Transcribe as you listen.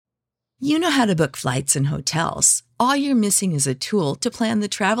You know how to book flights and hotels. All you're missing is a tool to plan the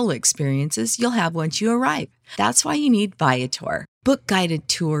travel experiences you'll have once you arrive. That's why you need Viator. Book guided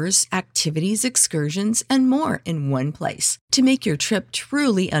tours, activities, excursions, and more in one place to make your trip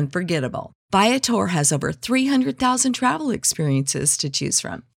truly unforgettable. Viator has over 300,000 travel experiences to choose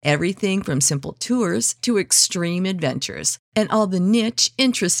from. Everything from simple tours to extreme adventures and all the niche,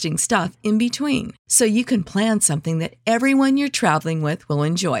 interesting stuff in between. So you can plan something that everyone you're traveling with will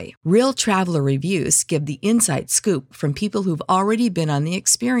enjoy. Real traveler reviews give the inside scoop from people who've already been on the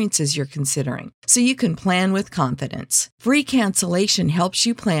experiences you're considering. So you can plan with confidence. Free cancellation helps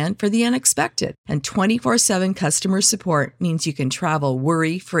you plan for the unexpected. And 24/7 customer support means you can travel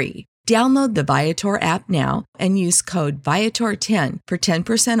worry-free. Download the Viator app now and use code Viator10 for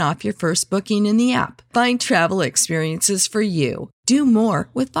 10% off your first booking in the app. Find travel experiences for you. Do more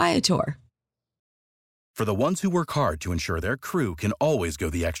with Viator. For the ones who work hard to ensure their crew can always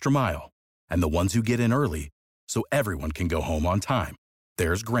go the extra mile, and the ones who get in early so everyone can go home on time,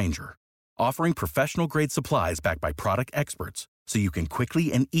 there's Grainger, offering professional-grade supplies backed by product experts so you can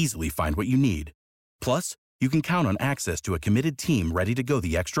quickly and easily find what you need. Plus, you can count on access to a committed team ready to go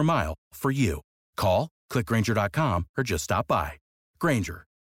the extra mile for you. Call, click Grainger.com, or just stop by. Grainger,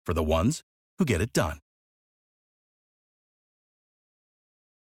 for the ones who get it done.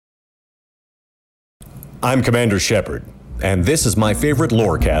 I'm Commander Shepard, and this is my favorite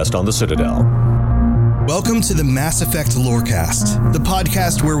lorecast on the Citadel. Welcome to the Mass Effect Lorecast, the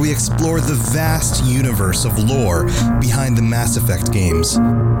podcast where we explore the vast universe of lore behind the Mass Effect games.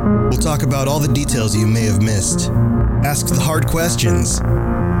 We'll talk about all the details you may have missed, ask the hard questions,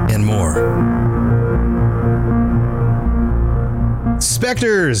 and more.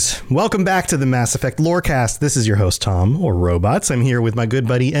 Spectres, welcome back to the Mass Effect Lorecast. This is your host, Tom, or Robots. I'm here with my good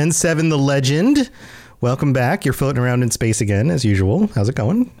buddy N7 the Legend. Welcome back. You're floating around in space again, as usual. How's it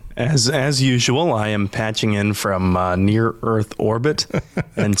going? As usual, I am patching in from near Earth orbit.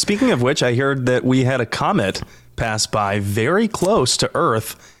 And speaking of which, I heard that we had a comet pass by very close to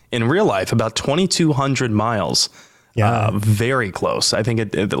Earth in real life, about 2,200 miles. Yeah, very close. I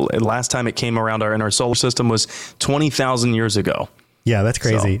think the last time it came around our solar system was 20,000 years ago. Yeah, that's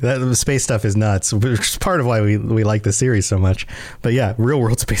crazy. So, the space stuff is nuts, which is part of why we like the series so much. But yeah, real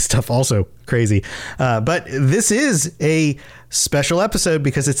world space stuff also crazy. But this is a special episode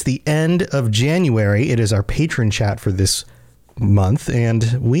because it's the end of January. It is our patron chat for this month.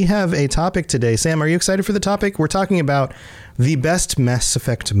 And we have a topic today. Sam, are you excited for the topic? We're talking about the best Mass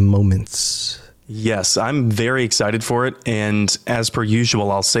Effect moments. Yes, I'm very excited for it. And as per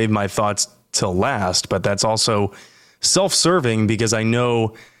usual, I'll save my thoughts till last. But that's also self-serving because I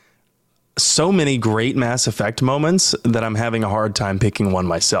know so many great Mass Effect moments that I'm having a hard time picking one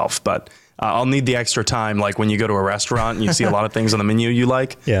myself. But I'll need the extra time, like when you go to a restaurant and you see a lot of things on the menu you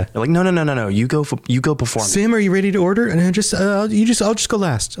like. Yeah, you're like, no. You go before me. Sam, are you ready to order? And I'll just go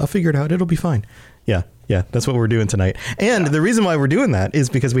last. I'll figure it out. It'll be fine. Yeah. That's what we're doing tonight. And the reason why we're doing that is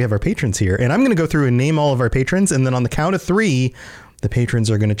because we have our patrons here. And I'm going to go through and name all of our patrons. And then on the count of 3, the patrons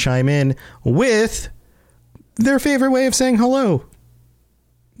are going to chime in with their favorite way of saying hello.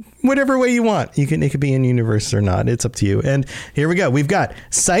 Whatever way you want. It could be in universe or not. It's up to you. And here we go. We've got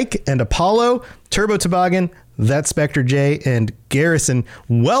Psych and Apollo, Turbo Toboggan, That Spectre J, and Garrison.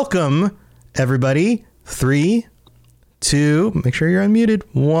 Welcome, everybody. 3, 2, make sure you're unmuted.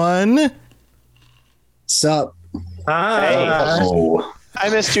 1. Sup? Hi. Oh. I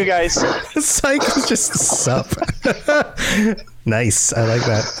missed you guys. Psych is just sup. Nice. I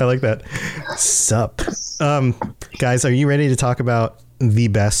like that. Sup. Guys, are you ready to talk about the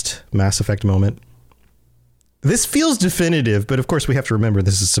best Mass Effect moment? This feels definitive, but of course we have to remember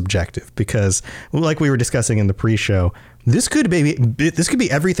this is subjective because, like we were discussing in the pre-show, this could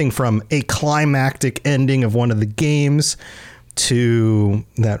be everything from a climactic ending of one of the games to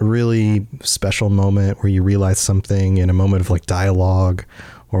that really special moment where you realize something in a moment of like dialogue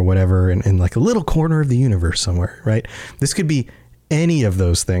or whatever in like a little corner of the universe somewhere, right? This could be any of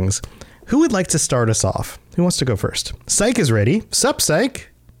those things. Who would like to start us off? Who wants to go first? Psych is ready. Sup,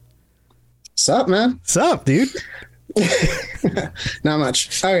 Psych? Sup, man? Sup, dude? Not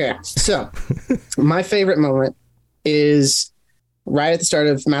much. Okay, so my favorite moment is right at the start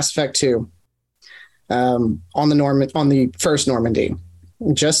of Mass Effect 2. On the first Normandy,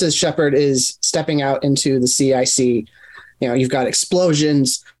 just as Shepard is stepping out into the CIC, you've got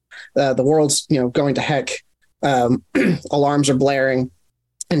explosions, the world's going to heck, alarms are blaring,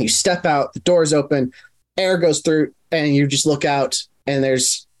 and you step out, the doors open, air goes through, and you just look out, and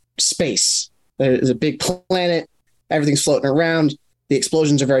there's space. There's a big planet, everything's floating around, the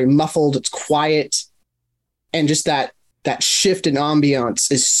explosions are very muffled, it's quiet, and just that that shift in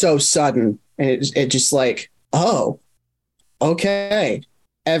ambiance is so sudden, and it just like, oh, okay,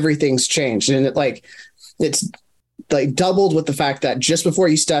 everything's changed. And it's like doubled with the fact that just before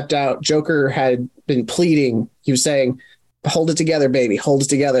you stepped out, Joker had been pleading. He was saying, hold it together, baby, hold it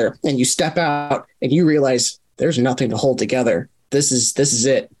together. And you step out and you realize there's nothing to hold together. This is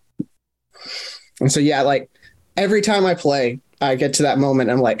it. And so, yeah, like every time I play, I get to that moment.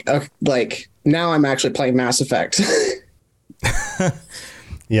 I'm like, okay, like now I'm actually playing Mass Effect.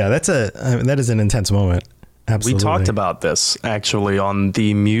 Yeah, that is an intense moment. Absolutely. We talked about this actually on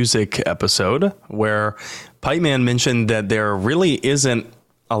the music episode where Pipe Man mentioned that there really isn't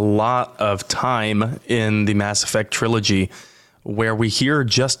a lot of time in the Mass Effect trilogy where we hear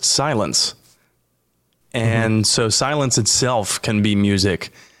just silence. And so silence itself can be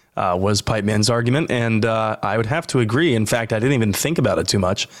music, was Pipe Man's argument. And I would have to agree. In fact, I didn't even think about it too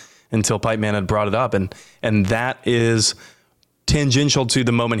much until Pipe Man had brought it up. And that is tangential to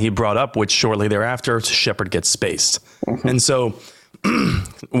the moment he brought up, which shortly thereafter, Shepard gets spaced. And so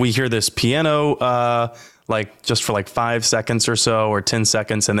we hear this piano, like just for like 5 seconds or so, or 10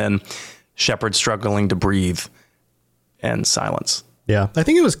 seconds, and then Shepard struggling to breathe and silence. Yeah, I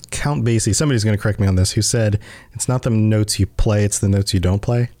think it was Count Basie. Somebody's going to correct me on this, who said it's not the notes you play, it's the notes you don't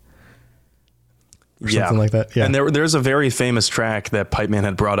play. Or something like that. Yeah. And there's a very famous track that Pipe Man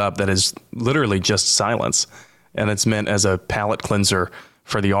had brought up that is literally just silence. And it's meant as a palate cleanser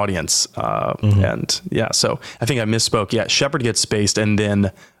for the audience. And yeah, so I think I misspoke. Yeah, Shepard gets spaced, and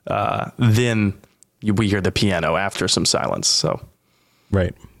then we hear the piano after some silence. So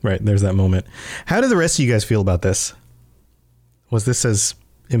right. There's that moment. How do the rest of you guys feel about this? Was this as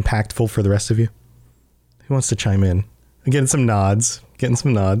impactful for the rest of you? Who wants to chime in? Getting some nods.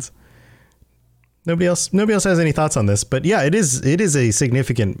 Nobody else has any thoughts on this, but yeah, it is a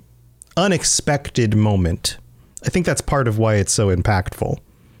significant, unexpected moment. I think that's part of why it's so impactful.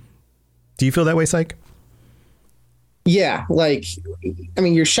 Do you feel that way, Syke? Yeah, like, I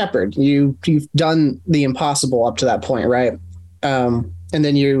mean, you're Shepard. You've done the impossible up to that point, right? And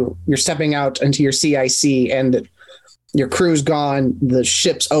then you're stepping out into your CIC, and your crew's gone. The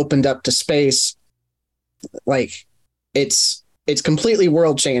ship's opened up to space. Like, it's completely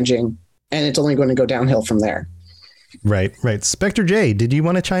world changing, and it's only going to go downhill from there. Right. Spectre J, did you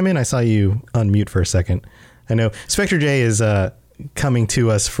want to chime in? I saw you unmute for a second. I know Spectre J is coming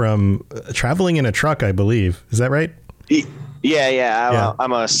to us from traveling in a truck, I believe. Is that right? Yeah.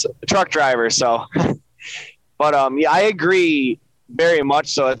 I'm a truck driver, so. But yeah, I agree very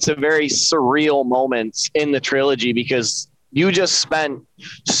much. So it's a very surreal moment in the trilogy because you just spent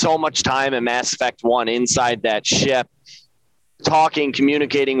so much time in Mass Effect 1 inside that ship, talking,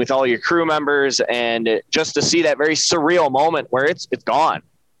 communicating with all your crew members, and just to see that very surreal moment where it's gone.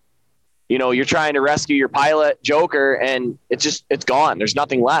 You know, you're trying to rescue your pilot, Joker, and it's gone. There's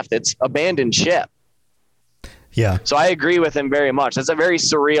nothing left. It's abandoned ship. Yeah. So I agree with him very much. That's a very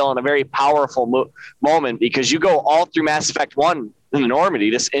surreal and a very powerful moment because you go all through Mass Effect 1 in the Normandy,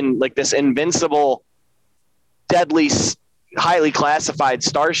 this invincible, deadly, highly classified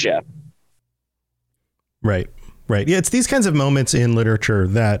starship. Right. Yeah, it's these kinds of moments in literature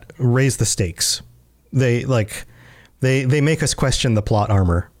that raise the stakes. They make us question the plot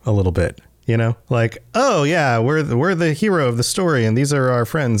armor a little bit, you know, like, oh yeah, we're the hero of the story and these are our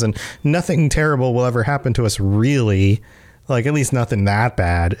friends and nothing terrible will ever happen to us, really, like at least nothing that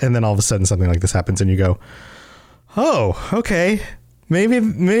bad. And then all of a sudden something like this happens and you go, oh, okay,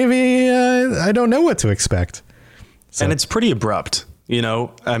 maybe I don't know what to expect. So. And it's pretty abrupt, you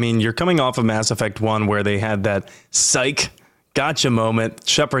know. I mean, you're coming off of Mass Effect 1 where they had that psych gotcha moment.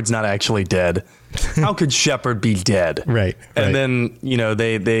 Shepard's not actually dead. How could Shepard be dead? Right. And then, you know,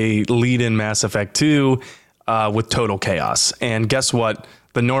 they lead in Mass Effect 2 with total chaos. And guess what?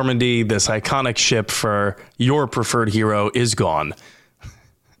 The Normandy, this iconic ship for your preferred hero, is gone.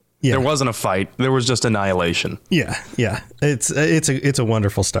 Yeah. There wasn't a fight. There was just annihilation. Yeah. It's a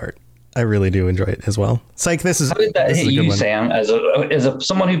wonderful start. I really do enjoy it as well. Psych, this is how did that hit you, Sam? As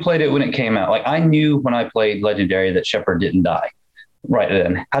someone who played it when it came out, like I knew when I played Legendary that Shepard didn't die right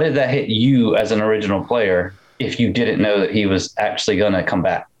then. How did that hit you as an original player if you didn't know that he was actually going to come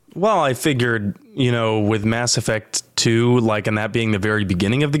back? Well, I figured, you know, with Mass Effect 2, like, and that being the very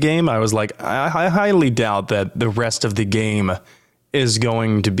beginning of the game, I was like, I highly doubt that the rest of the game is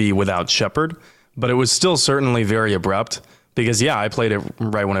going to be without Shepard, but it was still certainly very abrupt. Because, yeah, I played it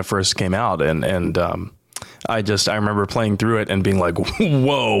right when it first came out, and I remember playing through it and being like,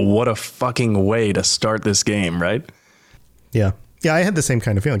 whoa, what a fucking way to start this game, right? Yeah, I had the same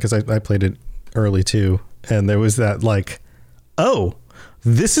kind of feeling because I played it early, too, and there was that, like, oh,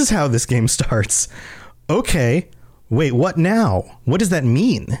 this is how this game starts. Okay, wait, what now? What does that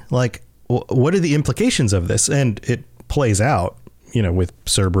mean? Like, what are the implications of this? And it plays out, with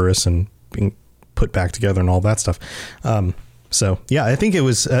Cerberus and being put back together and all that stuff. So yeah, I think it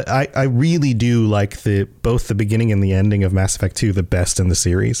was, I really do like both the beginning and the ending of Mass Effect 2 the best in the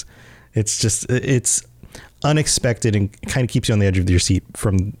series. It's unexpected and kind of keeps you on the edge of your seat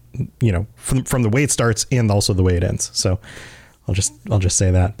from the way it starts and also the way it ends. So I'll just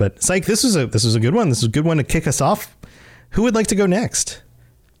say that. But Psych, this was a good one. This is a good one to kick us off. Who would like to go next?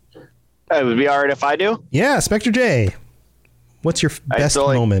 It would be all right if I do. Yeah, Spectre J. What's your best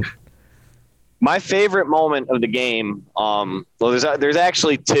moment? My favorite moment of the game, there's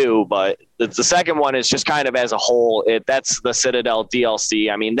actually two, but the second one is just kind of as a whole. That's the Citadel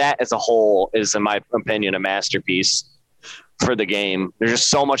DLC. I mean, that as a whole is, in my opinion, a masterpiece for the game. There's just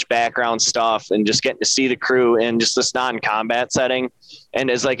so much background stuff and just getting to see the crew in just this non-combat setting and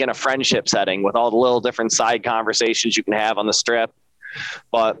is like in a friendship setting with all the little different side conversations you can have on the strip.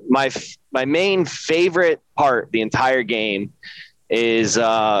 But my main favorite part, the entire game, is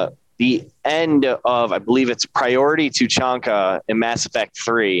the end of, I believe it's Priority Tuchanka in Mass Effect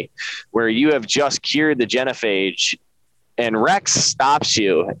 3, where you have just cured the genophage and Rex stops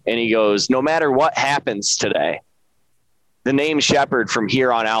you and he goes, no matter what happens today, the name Shepard from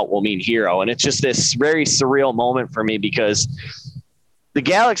here on out will mean hero. And it's just this very surreal moment for me because the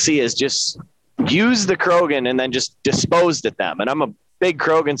galaxy has just used the Krogan and then just disposed of them. And I'm a big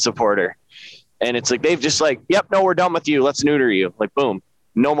Krogan supporter. And it's like, they've just like, yep, no, we're done with you. Let's neuter you. Like, boom,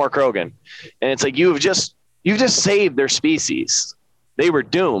 no more Krogan. And it's like, you've just saved their species. They were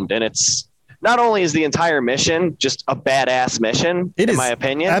doomed. And it's not only is the entire mission just a badass mission, in my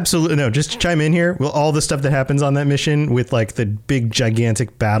opinion. Absolutely. No, just to chime in here. Well, all the stuff that happens on that mission with like the big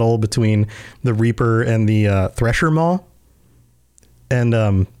gigantic battle between the Reaper and the Thresher Maw. And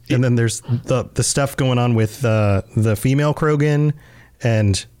then there's the stuff going on with the female Krogan.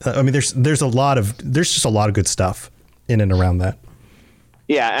 And I mean, there's just a lot of good stuff in and around that.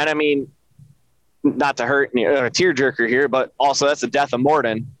 Yeah. And I mean, not to hurt a tearjerker here, but also that's the death of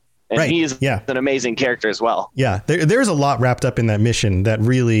Mordin. And right. He's an amazing character as well. Yeah, there's a lot wrapped up in that mission that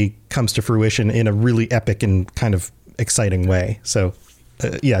really comes to fruition in a really epic and kind of exciting way. So,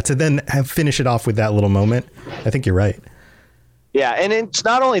 to then finish it off with that little moment, I think you're right. Yeah, and it's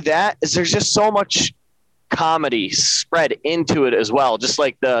not only that, is there's just so much comedy spread into it as well. Just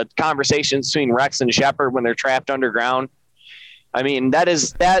like the conversations between Rex and Shepard when they're trapped underground. I mean,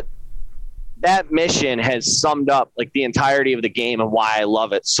 that mission has summed up like the entirety of the game and why I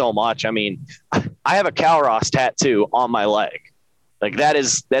love it so much. I mean, I have a Calros tattoo on my leg. Like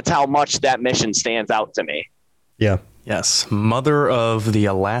that's how much that mission stands out to me. Yeah. Yes. Mother of the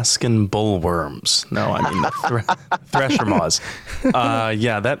Alaskan bullworms. No, I mean, Thresher Maws.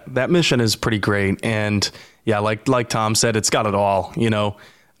 That mission is pretty great. And yeah, like Tom said, it's got it all,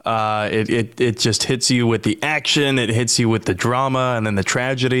 it just hits you with the action. It hits you with the drama and then the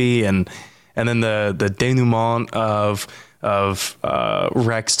tragedy and then the denouement of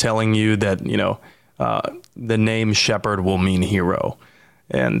Rex telling you that, the name Shepard will mean hero.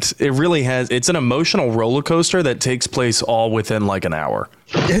 And it really it's an emotional roller coaster that takes place all within like an hour.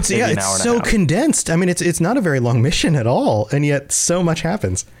 It's so condensed. I mean, it's not a very long mission at all. And yet so much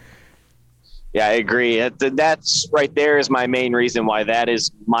happens. Yeah, I agree. That's right there is my main reason why that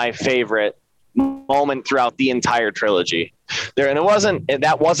is my favorite moment throughout the entire trilogy.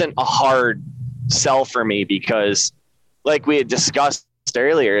 That wasn't a hard sell for me because like we had discussed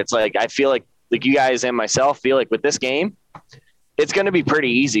earlier, it's like I feel like you guys and myself feel like with this game, it's going to be pretty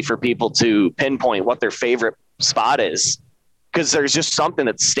easy for people to pinpoint what their favorite spot is because there's just something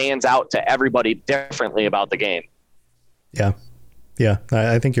that stands out to everybody differently about the game. Yeah. Yeah.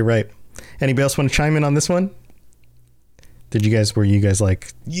 I think you're right. Anybody else want to chime in on this one? Were you guys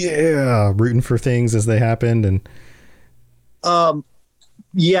like, yeah, rooting for things as they happened? And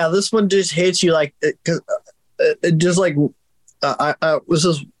yeah, this one just hits you like, it just like, this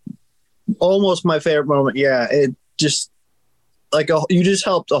is almost my favorite moment. Yeah. It just like, you just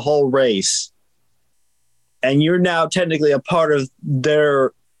helped a whole race and you're now technically a part of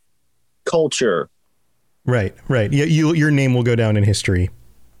their culture. Right. Right. Yeah. Your name will go down in history.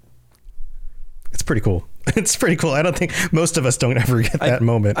 It's pretty cool. It's pretty cool. I don't think most of us don't ever get that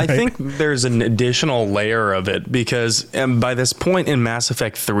moment. I think there's an additional layer of it because by this point in Mass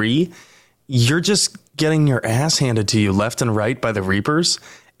Effect 3, you're just getting your ass handed to you left and right by the Reapers,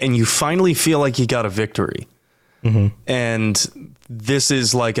 and you finally feel like you got a victory. Mm-hmm. And this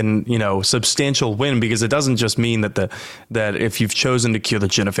is like substantial win because it doesn't just mean that if you've chosen to cure the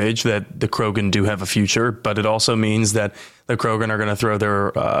genophage that the Krogan do have a future, but it also means that the Krogan are going to throw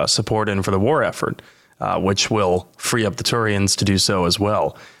their support in for the war effort. which will free up the Turians to do so as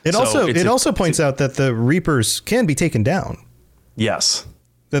well. It also points out that the Reapers can be taken down. Yes.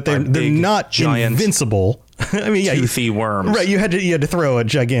 That they're not giant, invincible. I mean, toothy worms. Right. You had to throw a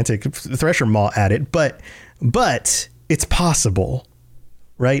gigantic thresher maw at it, but it's possible,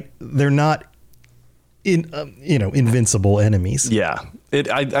 right? They're not invincible enemies. Yeah.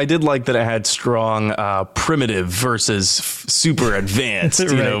 I did like that it had strong primitive versus super advanced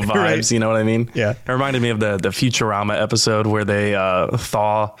vibes. Right. You know what I mean? Yeah. It reminded me of the Futurama episode where they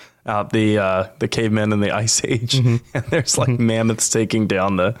thaw out the cavemen in the Ice Age, and there's like mammoths taking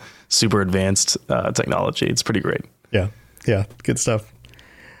down the super advanced technology. It's pretty great. Yeah. Good stuff.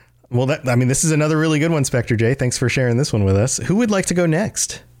 Well, this is another really good one, Spectre J. Thanks for sharing this one with us. Who would like to go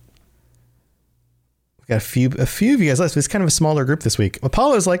next? Got a few of you guys left. It's kind of a smaller group this week.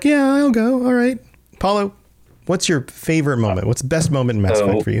 Apollo's like, yeah, I'll go. All right. Apollo, what's your favorite moment? What's the best moment in Mass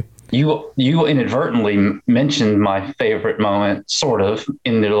Effect for you? You inadvertently mentioned my favorite moment, sort of,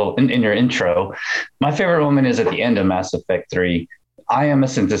 in your intro. My favorite moment is at the end of Mass Effect 3. I am a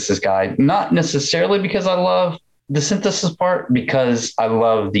synthesis guy, not necessarily because I love the synthesis part, because I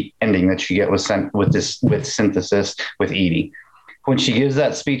love the ending that you get with synthesis with EDI. When she gives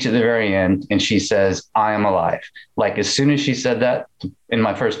that speech at the very end and she says, I am alive. Like, as soon as she said that in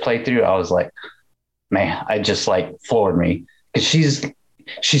my first playthrough, I was like, man, I just floored me. Because she's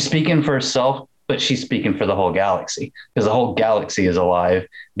speaking for herself, but she's speaking for the whole galaxy, because the whole galaxy is alive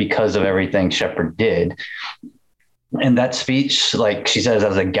because of everything Shepard did. And that speech, like she says,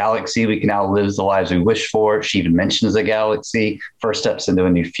 as a galaxy, we can now live the lives we wish for. She even mentions the galaxy, first steps into a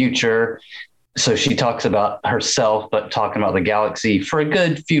new future. So she talks about herself, but talking about the galaxy for a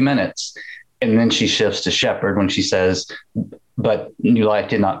good few minutes. And then she shifts to Shepard when she says, but new life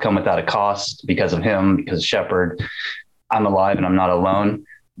did not come without a cost because of him, because of Shepard. I'm alive and I'm not alone.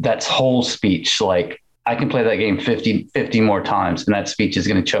 That's whole speech. Like, I can play that game 50 more times, and that speech is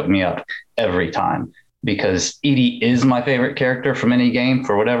going to choke me up every time, because EDI is my favorite character from any game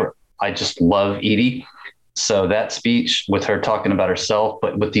for whatever. I just love EDI. So that speech with her talking about herself,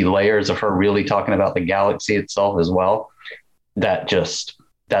 but with the layers of her really talking about the galaxy itself as well, that's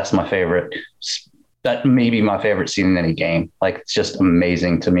my favorite. That may be my favorite scene in any game. Like, it's just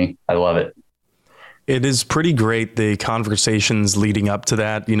amazing to me. I love it. It is pretty great, the conversations leading up to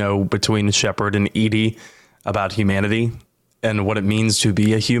that, between Shepard and EDI about humanity and what it means to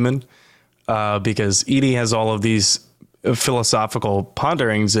be a human. Because EDI has all of these philosophical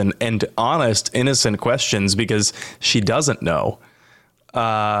ponderings and honest, innocent questions, because she doesn't know.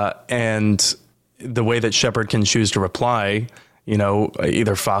 And the way that Shepard can choose to reply,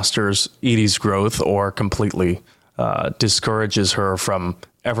 either fosters EDI's growth or completely discourages her from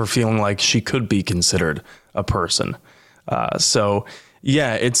ever feeling like she could be considered a person. So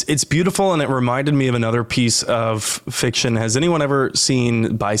yeah, it's beautiful. And it reminded me of another piece of fiction. Has anyone ever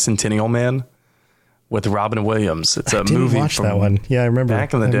seen Bicentennial Man with Robin Williams? It's a movie. Watch that one. Yeah, I remember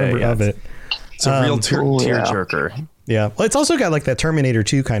back in the day. Yeah, of it. It's a real tearjerker. Yeah. Well, it's also got like that Terminator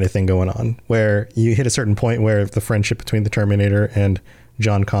 2 kind of thing going on, where you hit a certain point where the friendship between the Terminator and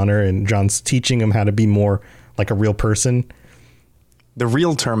John Connor, and John's teaching him how to be more like a real person. The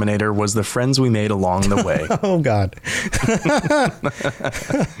real Terminator was the friends we made along the way. Oh, God.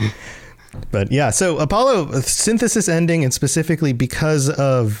 But yeah, so Apollo synthesis ending, and specifically because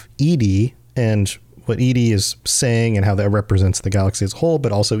of EDI and what EDI is saying and how that represents the galaxy as a whole,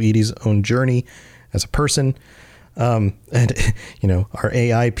 but also EDI's own journey as a person. And, our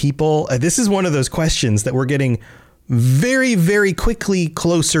AI people, this is one of those questions that we're getting very, very quickly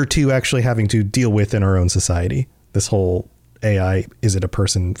closer to actually having to deal with in our own society. This whole AI, is it a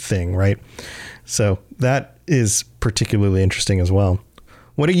person thing, right? So that is particularly interesting as well.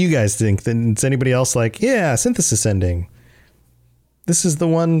 What do you guys think? Is anybody else like, yeah, synthesis ending? This is the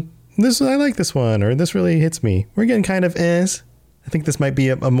one. I like this one, or this really hits me. We're getting kind of I think this might be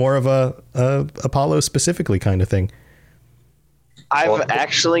a more of a Apollo specifically kind of thing. I've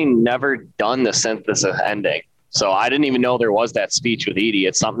actually never done the synthesis ending, so I didn't even know there was that speech with EDI.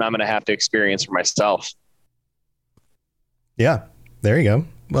 It's something I'm going to have to experience for myself. Yeah, there you go.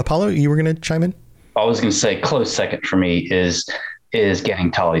 Apollo, you were going to chime in? I was going to say close second for me is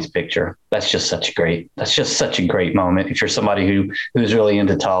getting Tali's picture. That's just such a great moment. If you're somebody who's really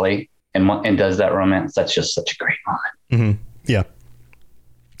into Tali and does that romance, that's just such a great moment. Mm-hmm.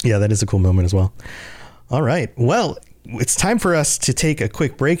 Yeah, that is a cool moment as well. All right. Well, it's time for us to take a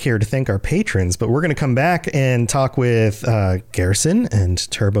quick break here to thank our patrons, but we're going to come back and talk with Garrison and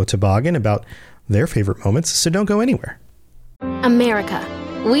Turbo Toboggan about their favorite moments. So don't go anywhere. America.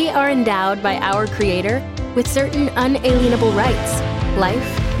 We are endowed by our Creator with certain unalienable rights: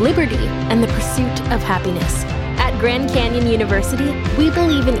 life, liberty, and the pursuit of happiness. At Grand Canyon University, we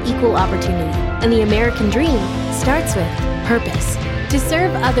believe in equal opportunity, and the American dream starts with purpose. To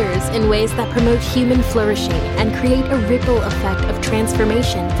serve others in ways that promote human flourishing and create a ripple effect of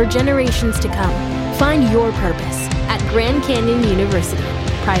transformation for generations to come. Find your purpose at Grand Canyon University.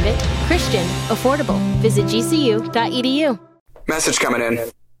 Private, Christian, affordable. Visit gcu.edu. Message coming in.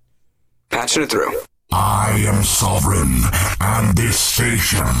 Patching it through. I am sovereign, and this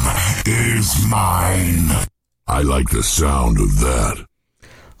station is mine. I like the sound of that.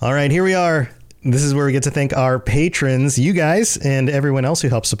 All right, here we are. This is where we get to thank our patrons, you guys, and everyone else who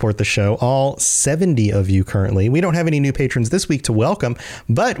helps support the show. All 70 of you currently. We don't have any new patrons this week to welcome,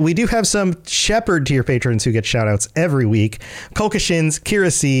 but we do have some Shepherd tier patrons who get shout outs every week. Kolkashins,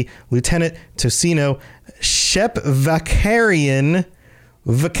 Kira C, Lieutenant Tocino, Shep Vakarian.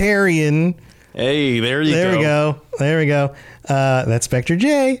 Hey, there you go. There we go. That's Spectre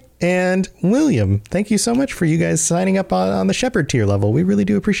J and William. Thank you so much for you guys signing up on the Shepherd tier level. We really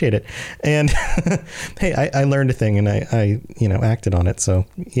do appreciate it. And hey, I learned a thing and I acted on it. So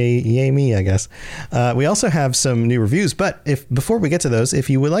yay me, I guess. We also have some new reviews, but before we get to those, if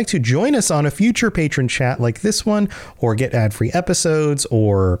you would like to join us on a future patron chat like this one, or get ad-free episodes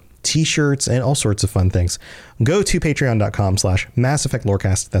or t-shirts and all sorts of fun things, go to patreon.com/Mass Effect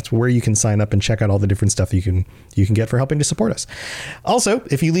Lorecast. That's where you can sign up and check out all the different stuff you can get for helping to support us. Also,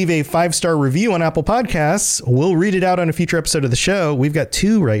 if you leave a 5-star review on Apple Podcasts, we'll read it out on a future episode of the show. We've got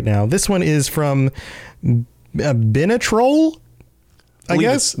 2 right now. This one is from Benatroll, I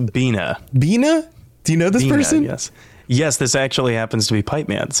guess. Bina. Do you know this person? Yes, this actually happens to be Pipe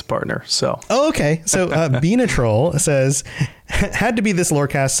Man's partner. So. Oh, okay. So Benatroll says, had to be this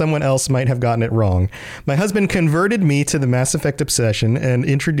lorecast. Someone else might have gotten it wrong. My husband converted me to the Mass Effect obsession and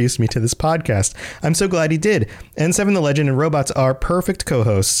introduced me to this podcast. I'm so glad he did. N7 the Legend and Robots are perfect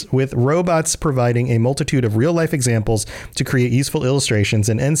co-hosts, with Robots providing a multitude of real-life examples to create useful illustrations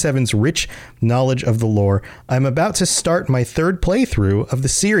and N7's rich knowledge of the lore. I'm about to start my 3rd playthrough of the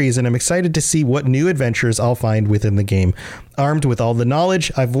series, and I'm excited to see what new adventures I'll find within the game, armed with all the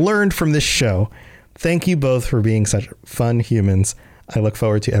knowledge I've learned from this show. Thank you both for being such fun humans. I look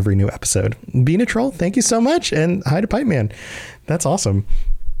forward to every new episode. Benatroll, thank you so much. And hi to Pipe Man. That's awesome.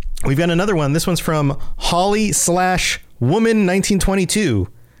 We've got another one. This one's from Holly/Woman1922.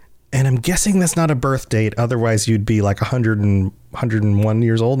 And I'm guessing that's not a birth date. Otherwise, you'd be like 101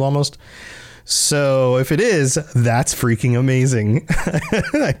 years old almost. So if it is, that's freaking amazing.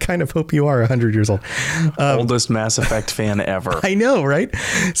 I kind of hope you are 100 years old. Oldest Mass Effect fan ever. I know, right?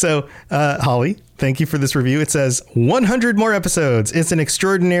 So, Holly, thank you for this review. It says 100 more episodes. It's an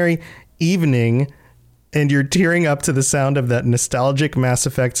extraordinary evening, and you're tearing up to the sound of that nostalgic Mass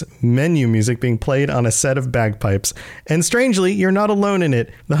Effect menu music being played on a set of bagpipes. And strangely, you're not alone in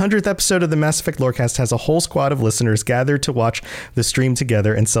it. The 100th episode of the Mass Effect Lorecast has a whole squad of listeners gathered to watch the stream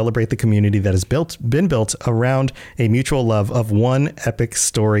together and celebrate the community that has been built around a mutual love of one epic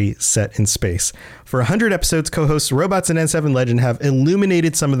story set in space. For 100 episodes, co-hosts Robots and N7 Legend have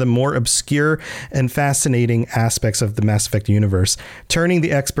illuminated some of the more obscure and fascinating aspects of the Mass Effect universe, turning to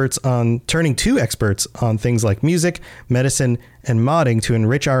experts on things like music, medicine, and modding to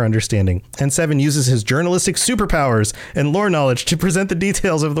enrich our understanding. N7 uses his journalistic superpowers and lore knowledge to present the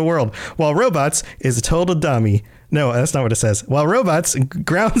details of the world, while Robots is a total dummy. No, that's not what it says. While Robots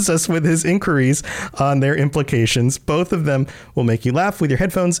grounds us with his inquiries on their implications, both of them will make you laugh with your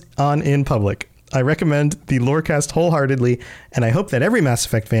headphones on in public. I recommend the Lorecast wholeheartedly, and I hope that every Mass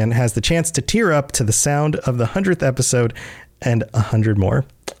Effect fan has the chance to tear up to the sound of the 100th episode and 100 more.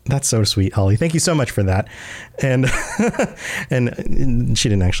 That's so sweet, Holly. Thank you so much for that. And and she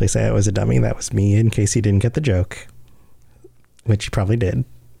didn't actually say I was a dummy. That was me, in case you didn't get the joke, which you probably did.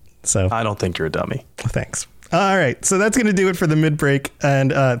 So I don't think you're a dummy. Thanks. All right. So that's going to do it for the mid-break.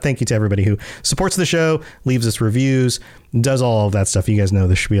 And thank you to everybody who supports the show, leaves us reviews, does all of that stuff. You guys know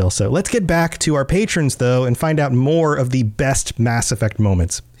the spiel. So let's get back to our patrons, though, and find out more of the best Mass Effect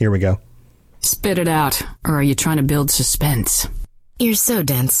moments. Here we go. Spit it out, or are you trying to build suspense? You're so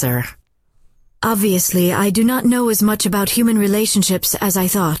dense, sir. Obviously, I do not know as much about human relationships as I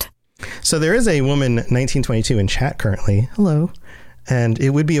thought. So there is a woman, 1922, in chat currently. Hello. And it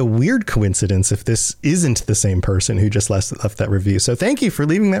would be a weird coincidence if this isn't the same person who just left that review. So thank you for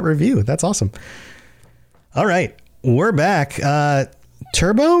leaving that review. That's awesome. All right, we're back.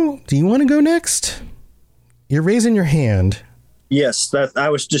 Turbo, do you want to go next? You're raising your hand. Yes, I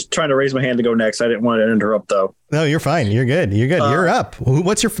was just trying to raise my hand to go next. I didn't want to interrupt, though. No, you're fine. You're good. You're up.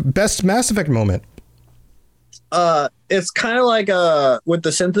 What's your best Mass Effect moment? It's kind of like with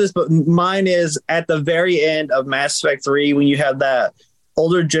the synthesis, but mine is at the very end of Mass Effect 3 when you have that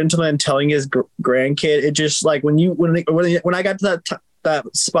older gentleman telling his grandkid, it just like when I got to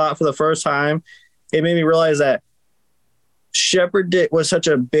that spot for the first time, it made me realize that Shepard was such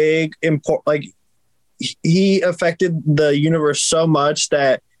a big he affected the universe so much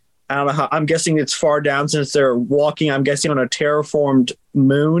that I don't know how. I'm guessing it's far down since they're walking. I'm guessing on a terraformed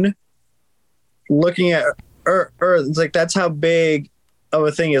moon, looking at Earth. It's like that's how big of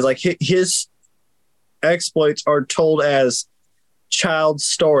a thing is. Like his exploits are told as child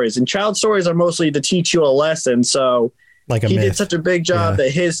stories, and child stories are mostly to teach you a lesson. So, like he did such a big job that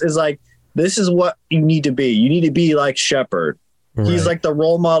his is like, this is what you need to be. You need to be like Shepard. Right. He's like the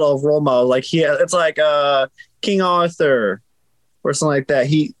role model of role model. Like it's like King Arthur or something like that.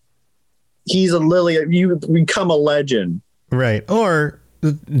 He's a lily. You become a legend, right? Or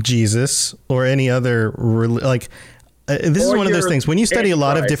Jesus, or any other this is one of those things. When you study a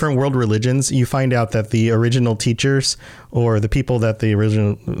lot of different world religions, you find out that the original teachers or the people that the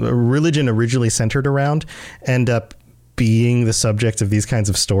original religion originally centered around end up being the subject of these kinds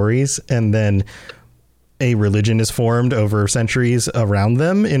of stories, and then a religion is formed over centuries around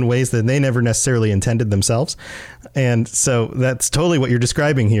them in ways that they never necessarily intended themselves. And so that's totally what you're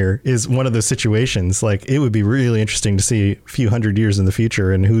describing here is one of those situations. Like, it would be really interesting to see a few hundred years in the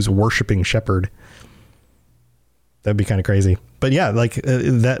future and who's worshiping Shepard. That'd be kind of crazy. But yeah, like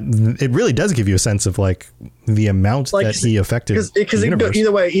that, it really does give you a sense of like the amount that he affected. Because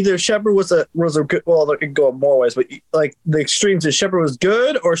either way, either Shepard was a good. Well, it could go more ways, but like the extremes is Shepard was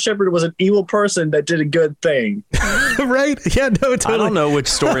good or Shepard was an evil person that did a good thing. Right? Yeah. No. Totally. I don't know which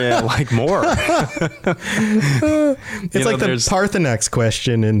story I like more. It's like the Parthenax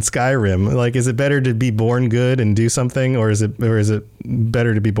question in Skyrim. Like, is it better to be born good and do something, or is it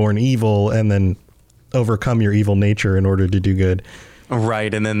better to be born evil and then overcome your evil nature in order to do good?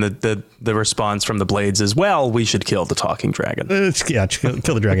 Right. And then the response from the Blades is, well, we should kill the talking dragon. Kill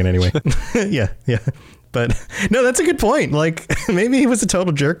the dragon anyway. Yeah. But no, that's a good point. Like, maybe he was a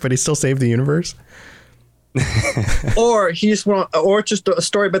total jerk, but he still saved the universe. Or just a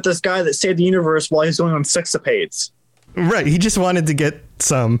story about this guy that saved the universe while he's going on sexapades. Right. He just wanted to get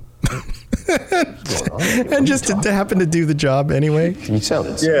some and just to happen to do the job anyway. Can you tell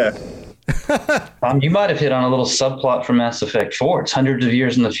this? Yeah. You might have hit on a little subplot from Mass Effect 4. It's hundreds of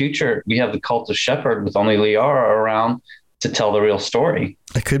years in the future. We have the cult of Shepard with only Liara around to tell the real story.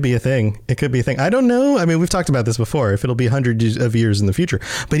 It could be a thing. I don't know. I mean, we've talked about this before, if it'll be hundreds of years in the future.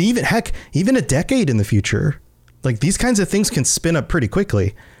 But even a decade in the future, like these kinds of things can spin up pretty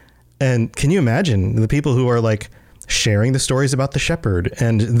quickly. And can you imagine the people who are like sharing the stories about the Shepard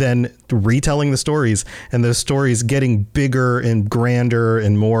and then retelling the stories, and those stories getting bigger and grander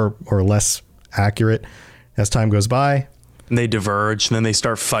and more or less accurate as time goes by? And they diverge, and then they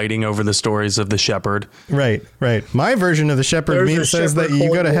start fighting over the stories of the Shepard. Right. My version of the Shepard says that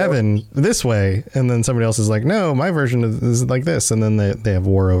you go to heaven this way, and then somebody else is like, no, my version is like this, and then they have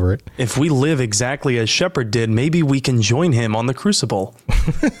war over it. If we live exactly as Shepard did, maybe we can join him on the Crucible.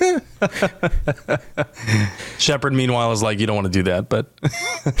 Shepard, meanwhile, is like, you don't want to do that, but...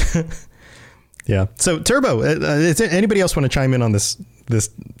 Yeah. So, Turbo, anybody else want to chime in on this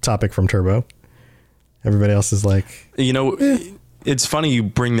topic from Turbo? Everybody else is like, It's funny you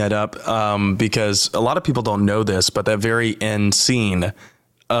bring that up because a lot of people don't know this, but that very end scene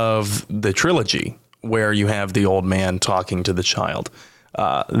of the trilogy where you have the old man talking to the child,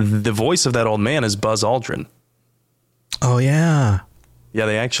 the voice of that old man is Buzz Aldrin. Oh, yeah. Yeah,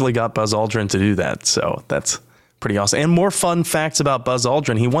 they actually got Buzz Aldrin to do that. So that's pretty awesome. And more fun facts about Buzz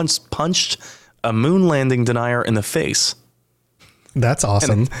Aldrin. He once punched a moon landing denier in the face. That's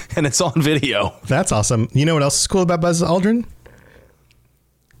awesome. And it's on video. That's awesome. You know what else is cool about Buzz Aldrin?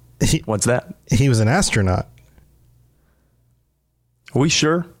 What's that? He was an astronaut. Are we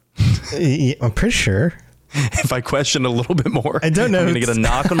sure? I'm pretty sure. If I question a little bit more, I don't know. I'm going to get a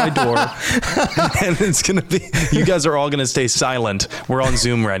knock on my door and it's going to be, you guys are all going to stay silent. We're on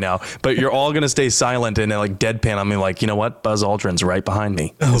Zoom right now, but you're all going to stay silent and like deadpan on me. Like, you know what? Buzz Aldrin's right behind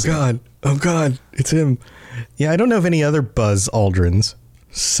me. Oh God. It's him. Yeah. I don't know of any other Buzz Aldrins.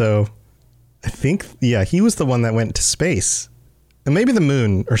 So I think, he was the one that went to space and maybe the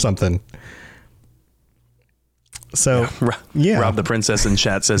moon or something. So Rob the Princess in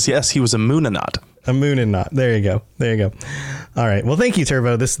chat says, yes, he was a moononaut. A moononaut. There you go. All right. Well, thank you,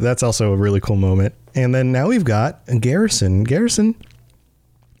 Turbo. That's also a really cool moment. And then now we've got Garrison. Garrison,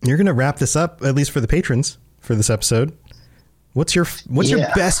 you're going to wrap this up, at least for the patrons, for this episode. What's your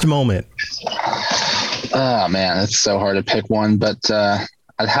best moment? Oh, man, it's so hard to pick one, but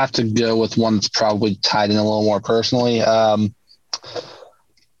I'd have to go with one that's probably tied in a little more personally. I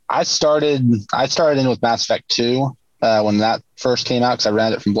started in with Mass Effect 2, when that first came out, because I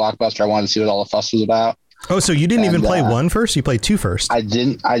rented it from Blockbuster. I wanted to see what all the fuss was about. Oh, so you didn't even play 1 first? You played 2 first? I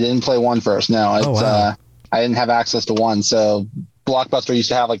didn't play 1 first. No, wow. I didn't have access to 1. So Blockbuster used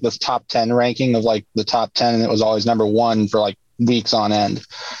to have like this top 10 ranking of like the top 10, and it was always number 1 for like weeks on end.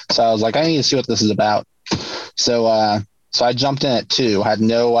 So I was like, I need to see what this is about. So I jumped in at 2. I had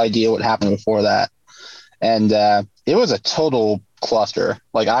no idea what happened before that. And it was a total cluster.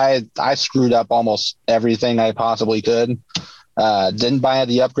 Like I screwed up almost everything I possibly could. Didn't buy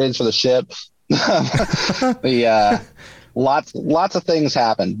the upgrades for the ship. Lots of things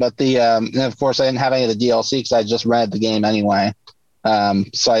happened, but and of course I didn't have any of the DLC because I just rented the game anyway.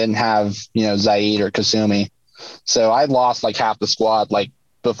 So I didn't have Zaid or Kasumi. So I lost like half the squad like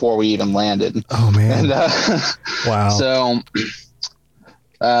before we even landed. Oh man! And, wow.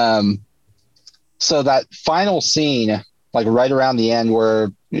 So that final scene, like right around the end,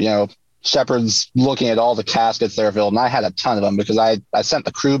 where Shepard's looking at all the caskets that are filled, and I had a ton of them because I sent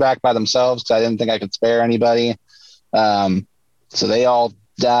the crew back by themselves because I didn't think I could spare anybody. So they all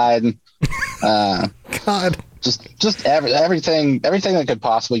died. God, just everything that could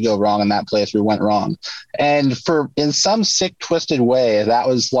possibly go wrong in that playthrough went wrong, and in some sick, twisted way, that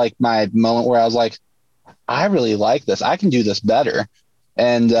was like my moment where I was like, I really like this. I can do this better,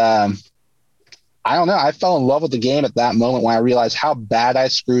 and I don't know. I fell in love with the game at that moment when I realized how bad I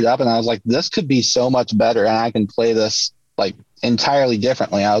screwed up, and I was like, this could be so much better, and I can play this like entirely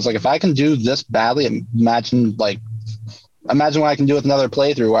differently. I was like, if I can do this badly, imagine what I can do with another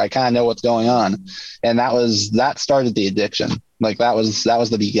playthrough where I kind of know what's going on. And that started the addiction. Like that was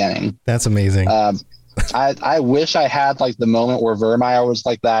the beginning. That's amazing. I wish I had like the moment where Vermeer was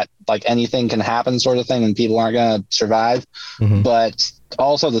like that, like anything can happen sort of thing and people aren't going to survive. Mm-hmm. But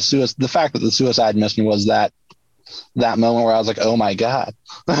also the fact that the suicide mission was that moment where I was like, oh my God,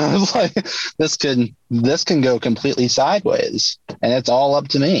 I was like, this can go completely sideways and it's all up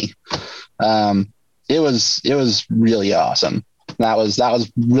to me. It was really awesome. That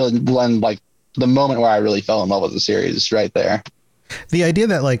was really when like the moment where I really fell in love with the series right there. The idea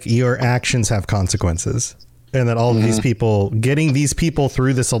that like your actions have consequences and that all of these people getting these people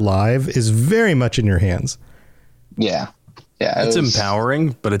through this alive is very much in your hands. Yeah. It's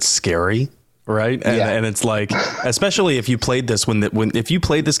empowering, but it's scary. Right. And it's like, especially if you played this if you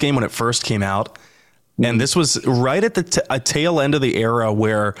played this game when it first came out, and this was right at the tail end of the era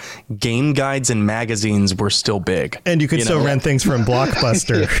where game guides and magazines were still big. And you could still rent things from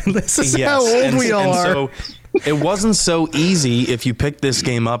Blockbuster. This is how old we all are. So it wasn't so easy if you picked this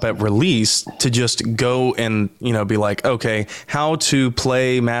game up at release to just go and, be like, okay, how to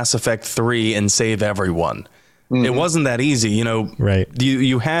play Mass Effect 3 and save everyone. Mm-hmm. It wasn't that easy, Right.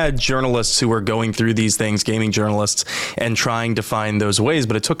 You had journalists who were going through these things, gaming journalists, and trying to find those ways,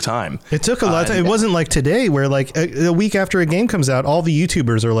 but it took time. It took a lot of time. It wasn't like today where like a week after a game comes out, all the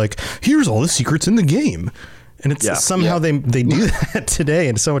YouTubers are like, here's all the secrets in the game. And it's somehow they do that today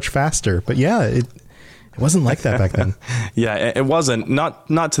and it's so much faster. But it wasn't like that back then. Yeah, it wasn't. Not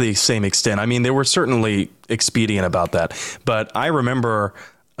to the same extent. I mean, they were certainly expedient about that. But I remember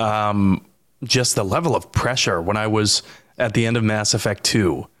just the level of pressure when I was at the end of Mass Effect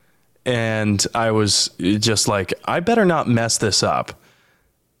 2. And I was just like, I better not mess this up.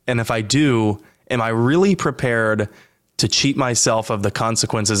 And if I do, am I really prepared to cheat myself of the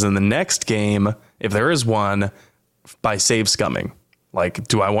consequences in the next game, if there is one, by save scumming? Like,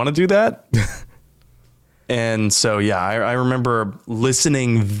 do I want to do that? And so, I remember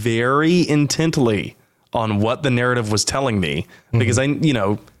listening very intently on what the narrative was telling me, because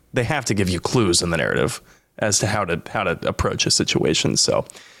they have to give you clues in the narrative as to how to approach a situation. So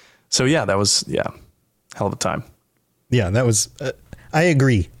that was hell of a time. Yeah, that was. I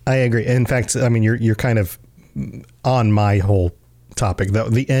agree. In fact, I mean, you're kind of on my whole topic.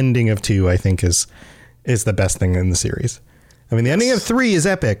 The ending of 2, I think, is the best thing in the series. I mean, the ending of 3 is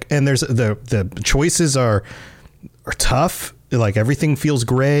epic, and there's the choices are tough. Like everything feels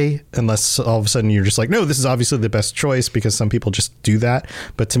gray unless all of a sudden you're just like, no, this is obviously the best choice, because some people just do that.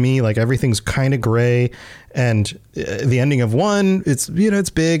 But to me, like everything's kind of gray, and the ending of 1, it's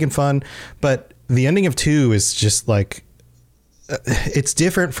big and fun, but the ending of 2 is just like, it's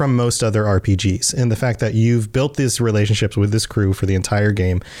different from most other RPGs in the fact that you've built these relationships with this crew for the entire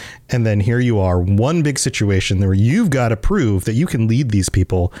game. And then here you are, one big situation where you've got to prove that you can lead these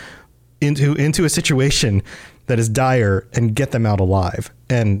people into a situation that is dire and get them out alive.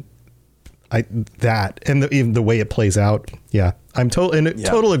 And the way it plays out. Yeah, I'm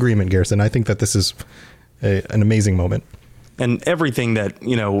total agreement, Garrison. I think that this is an amazing moment. And everything that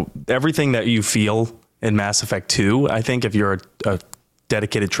you feel in Mass Effect 2, I think if you're a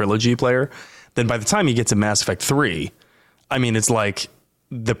dedicated trilogy player, then by the time you get to Mass Effect 3, I mean, it's like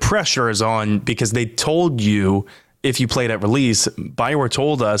the pressure is on because they told you, if you played at release, BioWare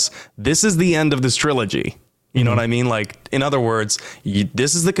told us this is the end of this trilogy. You know what I mean? Like, in other words,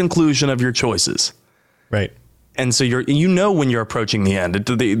 this is the conclusion of your choices. Right. And so when you're approaching the end,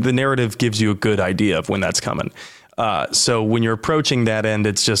 the narrative gives you a good idea of when that's coming. So when you're approaching that end,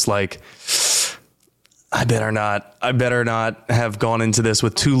 it's just like, I better not have gone into this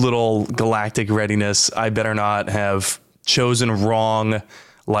with too little galactic readiness. I better not have chosen wrong,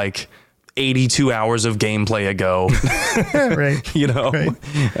 like 82 hours of gameplay ago. Right. You know, right.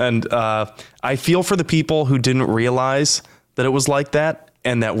 And I feel for the people who didn't realize that it was like that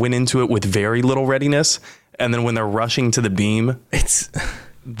and that went into it with very little readiness. And then when they're rushing to the beam,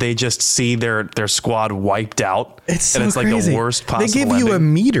 they just see their squad wiped out. It's so and it's crazy. Like the worst possible. They give ending. you a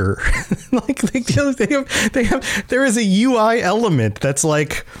meter. Like they have. There is a UI element that's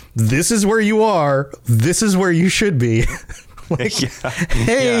like, this is where you are. This is where you should be. Like,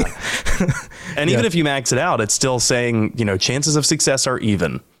 hey. Yeah. And even if you max it out, it's still saying, chances of success are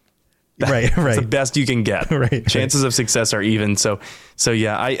even. Right. That's the best you can get. Right. Chances of success are even. So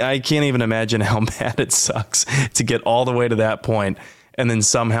yeah, I can't even imagine how bad it sucks to get all the way to that point and then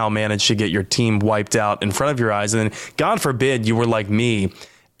somehow manage to get your team wiped out in front of your eyes. And then, God forbid, you were like me,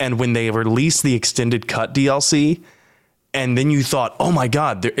 and when they released the extended cut DLC, and then you thought, oh my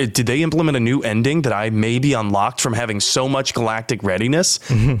God, did they implement a new ending that I maybe unlocked from having so much galactic readiness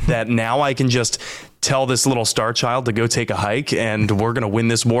that now I can just tell this little star child to go take a hike and we're going to win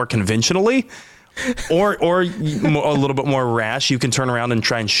this more conventionally? Or a little bit more rash, you can turn around and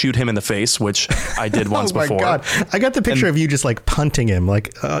try and shoot him in the face, which I did once before. Oh my God. I got the picture of you just like punting him,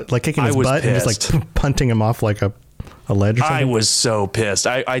 like kicking his butt and just like punting him off like a ledge or something. I was so pissed.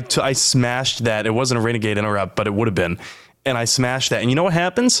 I smashed that. It wasn't a Renegade interrupt, but it would have been. And I smashed that. And you know what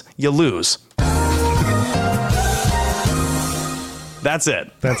happens? You lose. That's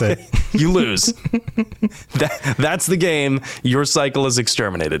it. You lose. That's the game. Your cycle is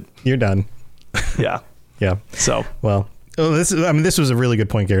exterminated. You're done. Yeah. Yeah. So, well, this was a really good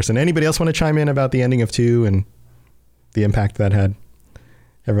point, Garrison. Anybody else want to chime in about the ending of 2 and the impact that had?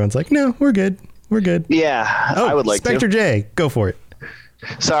 Everyone's like, no, we're good. We're good. Yeah. I would like Spectre to. J, go for it.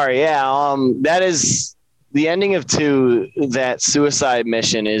 Sorry. Yeah. That is the ending of 2. That suicide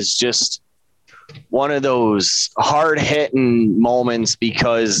mission is just one of those hard hitting moments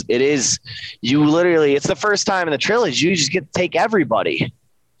because it's the first time in the trilogy you just get to take everybody.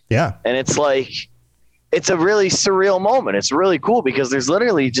 Yeah. And it's like, it's a really surreal moment. It's really cool because there's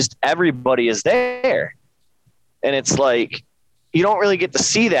literally just everybody is there. And it's like, you don't really get to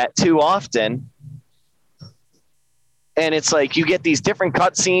see that too often. And it's like, you get these different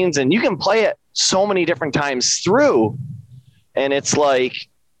cutscenes and you can play it so many different times through. And it's like,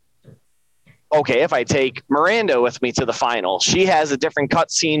 okay, if I take Miranda with me to the final, she has a different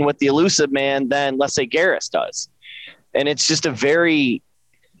cutscene with the elusive man than, let's say, Garrus does. And it's just a very,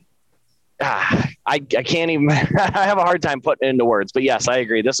 I can't even, I have a hard time putting it into words, but yes, I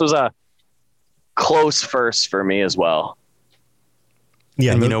agree. This was a close first for me as well.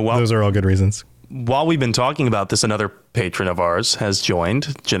 Yeah. And those are all good reasons. While we've been talking about this, another patron of ours has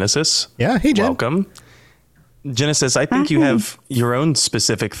joined, Genesis. Yeah. Hey, Jen. Welcome. Genesis, I think you have your own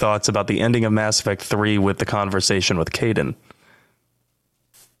specific thoughts about the ending of Mass Effect 3 with the conversation with Kaidan.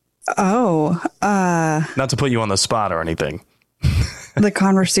 Oh. Not to put you on the spot or anything. The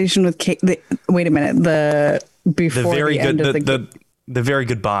conversation with Kate. Wait a minute. The very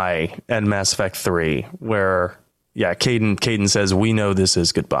goodbye at Mass Effect 3, where Kaidan says, "We know this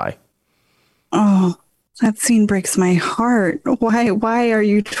is goodbye." Oh, that scene breaks my heart. Why are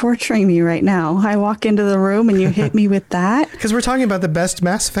you torturing me right now? I walk into the room and you hit me with that? Because we're talking about the best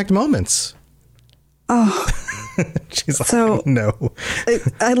Mass Effect moments. Oh. She's like, so no.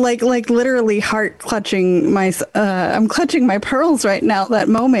 I like literally heart clutching my I'm clutching my pearls right now. That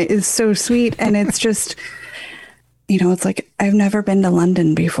moment is so sweet, and it's just, it's like I've never been to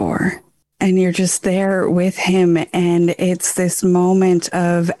London before, and you're just there with him, and it's this moment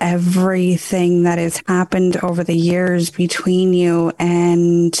of everything that has happened over the years between you,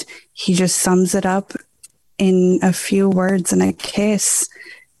 and he just sums it up in a few words and a kiss,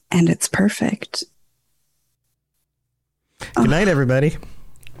 and it's perfect. Good night, everybody.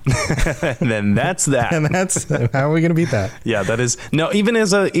 And then that's that. And that's how are we going to beat that? Yeah, that is no. Even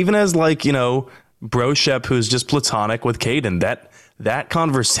as like Bro Shep, who's just platonic with Kaidan, that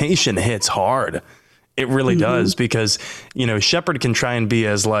conversation hits hard. It really does, because Shepard can try and be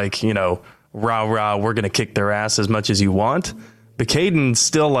as like rah rah, we're going to kick their ass as much as you want, but Kaidan's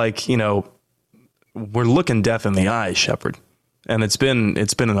still like we're looking death in the eyes, Shepard, and it's been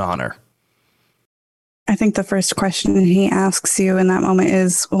an honor. I think the first question he asks you in that moment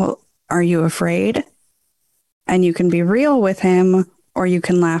is, well, are you afraid? And you can be real with him or you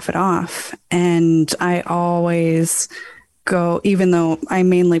can laugh it off. And I always go, even though I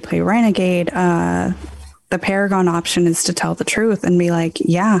mainly play Renegade, the Paragon option is to tell the truth and be like,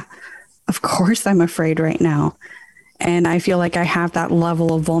 yeah, of course I'm afraid right now. And I feel like I have that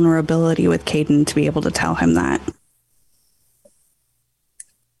level of vulnerability with Caden to be able to tell him that.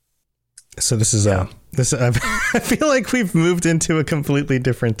 So this is I feel like we've moved into a completely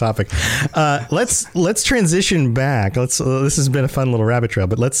different topic. Let's transition back. This has been a fun little rabbit trail,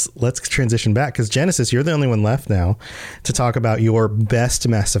 but let's transition back because Genesis, you're the only one left now to talk about your best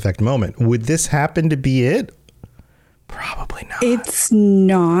Mass Effect moment. Would this happen to be it? Probably not. It's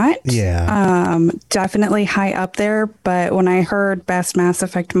not. Yeah. Definitely high up there, but when I heard best Mass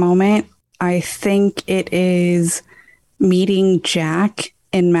Effect moment, I think it is meeting Jack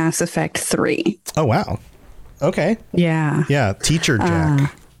in Mass Effect 3. Oh, wow. Okay. Yeah. Yeah. Teacher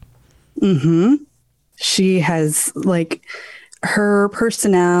Jack. She has, like, her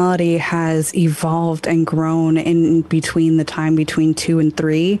personality has evolved and grown in between the time between 2 and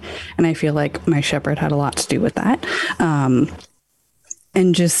 3. And I feel like my Shepard had a lot to do with that.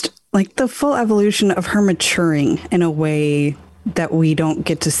 And just like the full evolution of her maturing in a way that we don't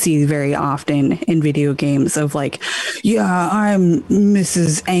get to see very often in video games of like, yeah, I'm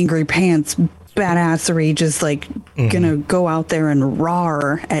Mrs. Angry Pants badassery, just like gonna go out there and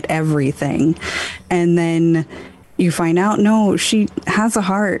roar at everything. And then you find out, no, she has a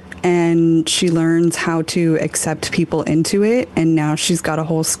heart and she learns how to accept people into it. And now she's got a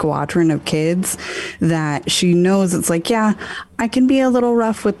whole squadron of kids that she knows it's like, yeah, I can be a little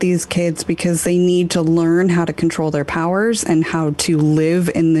rough with these kids because they need to learn how to control their powers and how to live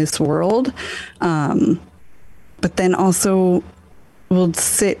in this world. But then also will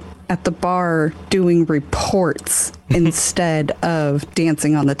sit at the bar doing reports instead of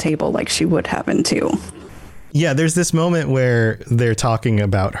dancing on the table like she would have in 2. Yeah, there's this moment where they're talking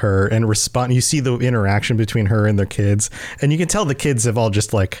about her and respond. You see the interaction between her and their kids, and you can tell the kids have all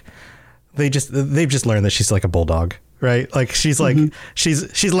just like they've just learned that she's like a bulldog, right? Like she's like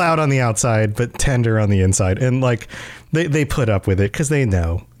she's loud on the outside but tender on the inside, and like they put up with it because they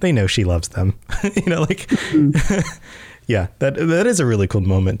know she loves them. Like yeah, that is a really cool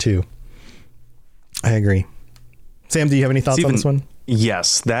moment too. I agree. Sam, do you have any thoughts on this one?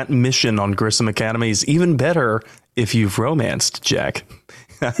 Yes, that mission on Grissom Academy is even better if you've romanced Jack.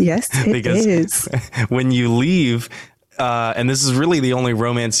 Yes, it is. When you leave, and this is really the only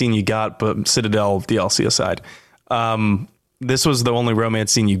romance scene you got, but Citadel DLC aside, this was the only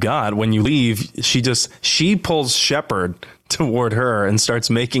romance scene you got. When you leave, she pulls Shepard toward her and starts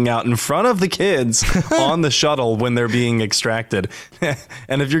making out in front of the kids on the shuttle when they're being extracted.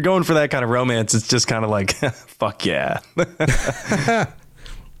 And if you're going for that kind of romance, it's just kind of like, fuck yeah.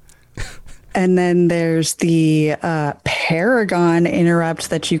 And then there's the Paragon interrupt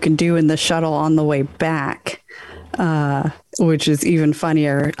that you can do in the shuttle on the way back, which is even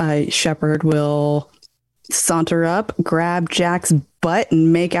funnier. Shepard will saunter up, grab Jack's butt,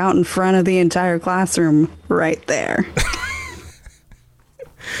 and make out in front of the entire classroom right there.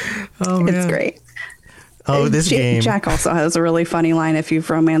 Oh, man. It's great. Oh, this game. Jack also has a really funny line if you've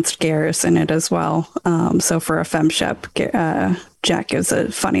romanced Garrus in it as well. So for a FemShep, Jack gives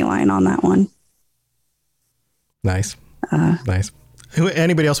a funny line on that one. Nice. Nice.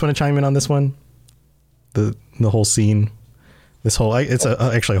 Anybody else want to chime in on this one? The whole scene. This whole, it's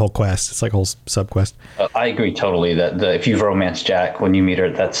actually a whole quest. It's like a whole sub quest. I agree totally that if you've romanced Jack when you meet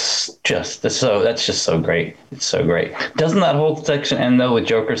her, that's just so great. It's so great. Doesn't that whole section end though with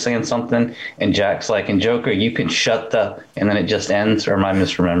Joker saying something and Jack's like, "And Joker, you can shut the," and then it just ends, or am I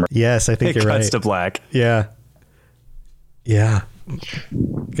misremembering? Yes, I think you're right. It cuts to black. Yeah. Yeah.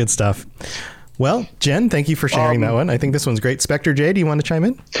 Good stuff. Well, Jen, thank you for sharing that one. I think this one's great. Spectre J, do you want to chime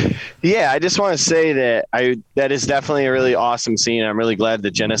in? Yeah, I just want to say that that is definitely a really awesome scene. I'm really glad that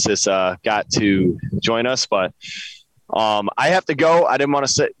Genesis got to join us, but I have to go. I didn't want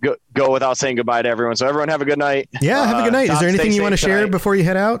to go without saying goodbye to everyone. So everyone have a good night. Yeah, have a good night. Is there anything you want to share before you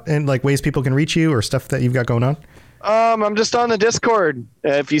head out, and like ways people can reach you or stuff that you've got going on? I'm just on the Discord.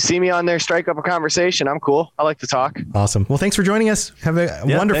 If you see me on there, strike up a conversation. I'm cool. I like to talk. Awesome. Well, thanks for joining us. Have a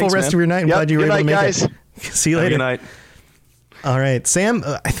wonderful rest of your night. I'm glad you were able to make it. See you later. Good night. All right, Sam.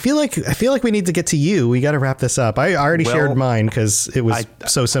 I feel like we need to get to you. We got to wrap this up. I already shared mine because it was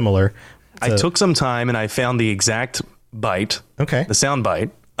so similar. I took some time and I found the exact bite. Okay. The sound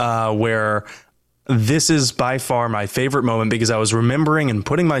bite where this is by far my favorite moment because I was remembering and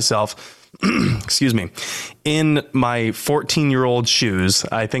putting myself, excuse me, in my 14-year-old shoes.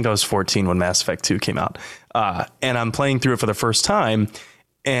 I think I was 14 when Mass Effect 2 came out. And I'm playing through it for the first time.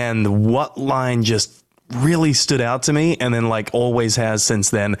 And what line just really stood out to me, and then like always has since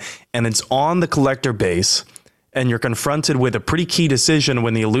then. And it's on the collector base, and you're confronted with a pretty key decision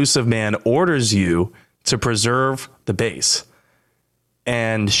when the elusive man orders you to preserve the base.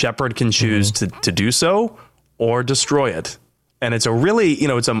 And Shepard can choose to do so or destroy it. And it's a really,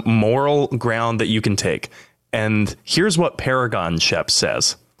 it's a moral ground that you can take. And here's what Paragon Shep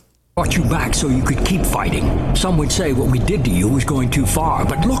says. Brought you back so you could keep fighting. Some would say what we did to you was going too far,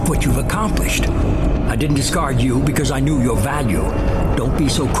 but look what you've accomplished. I didn't discard you because I knew your value. Don't be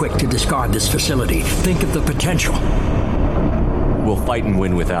so quick to discard this facility. Think of the potential. We'll fight and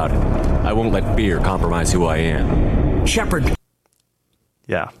win without it. I won't let fear compromise who I am. Shepard.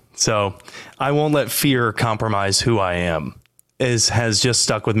 Yeah. So I won't let fear compromise who I am has just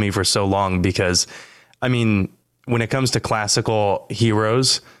stuck with me for so long because, I mean, when it comes to classical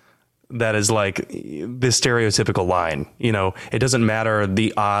heroes, that is like this stereotypical line. It doesn't matter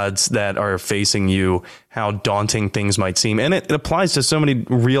the odds that are facing you, how daunting things might seem. And it applies to so many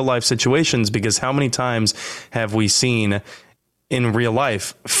real life situations because how many times have we seen in real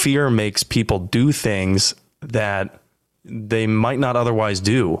life, fear makes people do things that they might not otherwise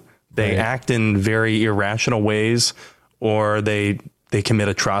do. They act in very irrational ways, or they commit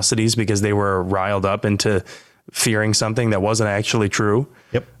atrocities because they were riled up into fearing something that wasn't actually true.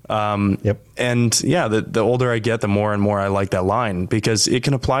 Yep. And yeah, the older I get, the more and more I like that line because it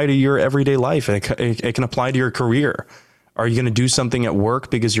can apply to your everyday life. It can apply to your career. Are you going to do something at work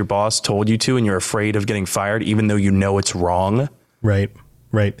because your boss told you to and you're afraid of getting fired, even though you know it's wrong? Right.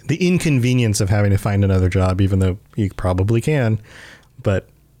 The inconvenience of having to find another job, even though you probably can. But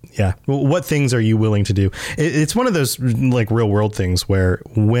yeah, what things are you willing to do? It's one of those like real world things where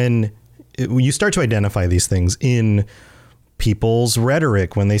when you start to identify these things in people's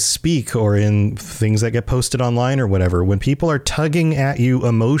rhetoric, when they speak or in things that get posted online or whatever, when people are tugging at you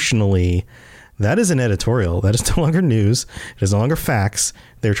emotionally, that is an editorial. That is no longer news. It is no longer facts.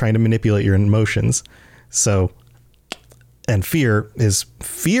 They're trying to manipulate your emotions. So, and fear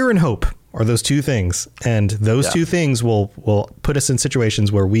and hope are those two things. And those two things will put us in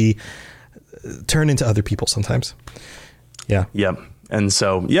situations where we turn into other people sometimes. Yeah. Yep. And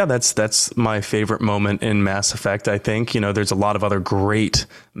so, yeah, that's my favorite moment in Mass Effect. I think, there's a lot of other great,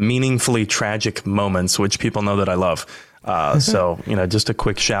 meaningfully tragic moments, which people know that I love. So, just a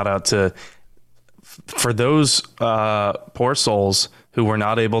quick shout out for those poor souls who were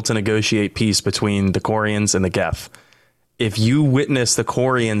not able to negotiate peace between the Quarians and the Geth. If you witness the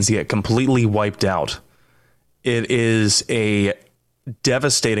Quarians get completely wiped out, it is a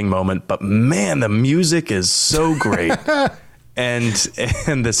devastating moment. But man, the music is so great. And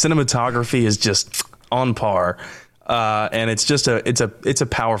the cinematography is just on par. And it's just it's a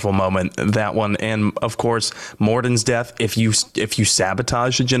powerful moment, that one. And of course, Morden's death, if you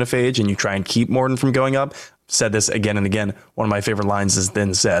sabotage the genophage and you try and keep Morden from going up, said this again and again. One of my favorite lines is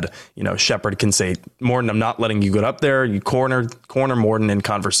then said, Shepard can say, Morden, I'm not letting you get up there. You corner Morden in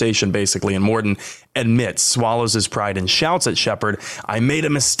conversation, basically. And Morden admits, swallows his pride and shouts at Shepard, I made a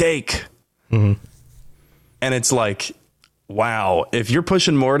mistake. Mm-hmm. And it's like, wow, if you're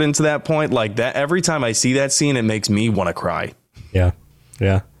pushing Morden to that point like that, every time I see that scene, it makes me want to cry. Yeah.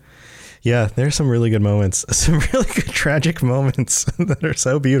 There's some really good moments, some really good tragic moments that are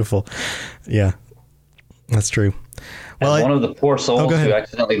so beautiful. Yeah, that's true. Well, one of the poor souls who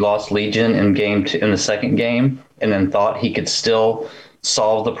accidentally lost Legion in the second game, and then thought he could still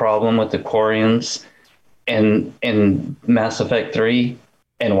solve the problem with the Quarians in Mass Effect 3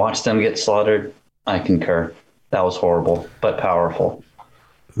 and watch them get slaughtered. I concur. That was horrible, but powerful.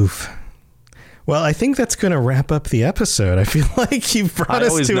 Oof. Well, I think that's going to wrap up the episode. I feel like you've brought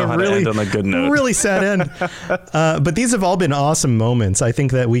us to a really sad end. But these have all been awesome moments. I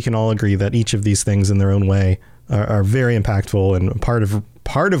think that we can all agree that each of these things in their own way are very impactful and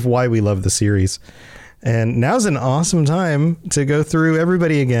part of why we love the series. And now's an awesome time to go through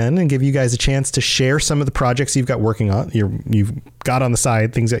everybody again and give you guys a chance to share some of the projects you've got working on. You've got on the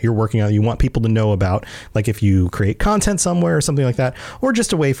side, things that you're working on, you want people to know about, like if you create content somewhere or something like that, or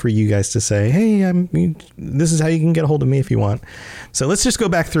just a way for you guys to say, hey, this is how you can get a hold of me if you want. So let's just go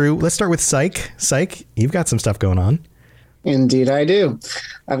back through. Let's start with Psych. Psych, you've got some stuff going on. Indeed, I do.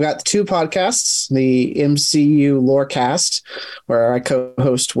 I've got two podcasts, the MCU Lorecast, where I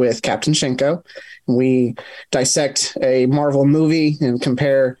co-host with Captain Shenko. We dissect a Marvel movie and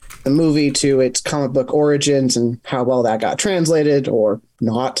compare the movie to its comic book origins and how well that got translated or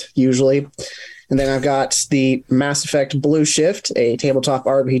not, usually. And then I've got the Mass Effect Blue Shift, a tabletop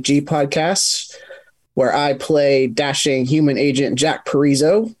RPG podcast where I play dashing human agent Jack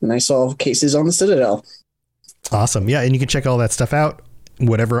Parizo, and I solve cases on the Citadel. Awesome. Yeah, and you can check all that stuff out on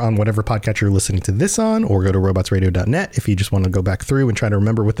whatever podcast you're listening to this on, or go to robotsradio.net if you just want to go back through and try to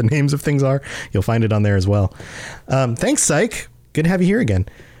remember what the names of things are. You'll find it on there as well. Thanks, Psych. Good to have you here again.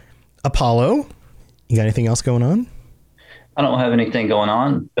 Apollo, you got anything else going on? I don't have anything going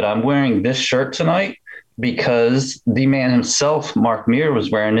on, but I'm wearing this shirt tonight because the man himself, Mark Meir, was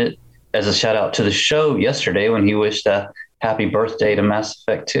wearing it as a shout out to the show yesterday when he wished a happy birthday to Mass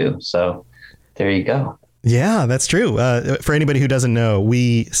Effect 2. So there you go. Yeah, that's true. For anybody who doesn't know,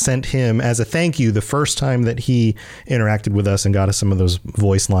 we sent him as a thank you the first time that he interacted with us and got us some of those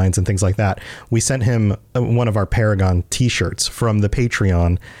voice lines and things like that. We sent him one of our Paragon t-shirts from the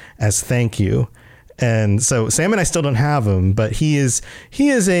Patreon as thank you. And so Sam and I still don't have him, but he is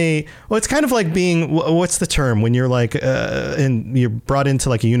it's kind of like being, what's the term when you're like, and you're brought into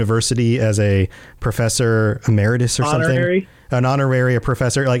like a university as a professor emeritus or honorary. Something. An honorary, a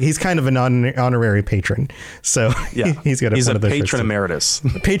professor, like he's kind of an honorary patron. So yeah, he's got he's one a of those patron emeritus.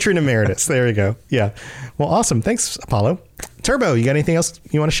 Patron emeritus. There you go. Yeah. Well, awesome. Thanks, Apollo. Turbo, you got anything else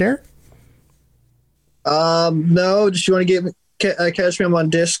you want to share? No, just you want to catch me on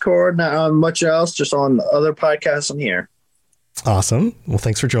Discord, not on much else, just on other podcasts on here. Awesome. Well,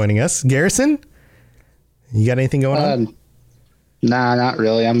 thanks for joining us. Garrison, you got anything going on? Nah, not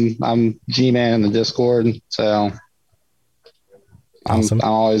really. I'm G-Man in the Discord, so awesome. I'm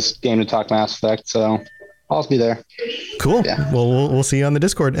always game to talk Mass Effect, so I'll also be there. Cool. Yeah. Well, we'll see you on the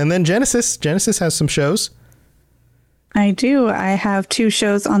Discord. And then Genesis has some shows. I do. I have 2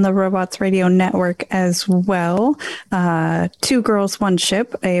 shows on the Robots Radio Network as well. 2 Girls, One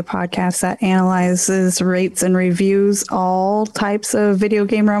Ship, a podcast that analyzes, rates, and reviews all types of video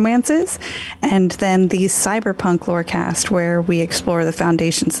game romances. And then the Cyberpunk Lorecast, where we explore the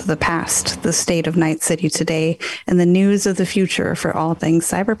foundations of the past, the state of Night City today, and the news of the future for all things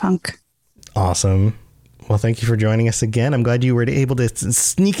cyberpunk. Awesome. Well, thank you for joining us again. I'm glad you were able to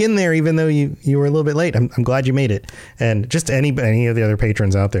sneak in there, even though you were a little bit late. I'm glad you made it. And just any of the other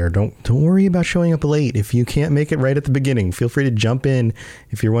patrons out there, don't worry about showing up late. If you can't make it right at the beginning, feel free to jump in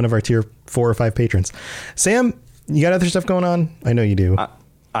if you're one of our tier 4 or 5 patrons. Sam, you got other stuff going on? I know you do.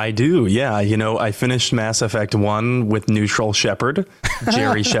 I do. Yeah. I finished Mass Effect 1 with Neutral Shepard,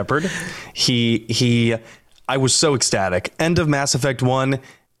 Jerry Shepard. I was so ecstatic. End of Mass Effect 1.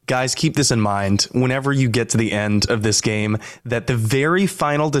 Guys, keep this in mind whenever you get to the end of this game, that the very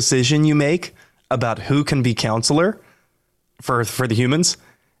final decision you make about who can be counselor for the humans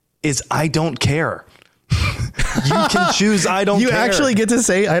is I don't care. You can choose I don't care. You actually get to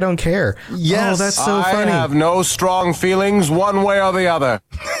say I don't care. Yes. Oh, that's so funny. I have no strong feelings one way or the other.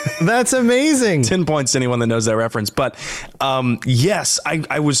 That's amazing. 10 points to anyone that knows that reference. But yes,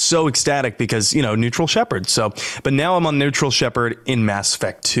 I was so ecstatic because, Neutral Shepard. But now I'm on Neutral Shepard in Mass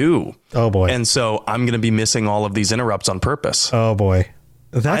Effect 2. Oh, boy. And so I'm going to be missing all of these interrupts on purpose. Oh, boy.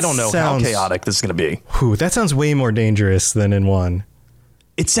 I don't know how chaotic this is going to be. That sounds way more dangerous than in 1.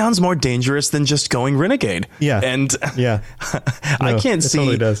 It sounds more dangerous than just going Renegade. Yeah. And yeah, I can't see.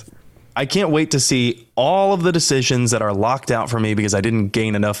 Totally does. I can't wait to see all of the decisions that are locked out for me because I didn't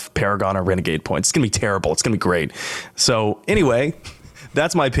gain enough Paragon or Renegade points. It's going to be terrible. It's going to be great. So anyway,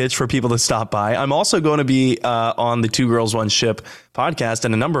 that's my pitch for people to stop by. I'm also going to be on the 2 Girls, One Ship podcast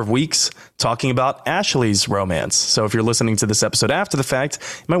in a number of weeks talking about Ashley's romance. So if you're listening to this episode after the fact,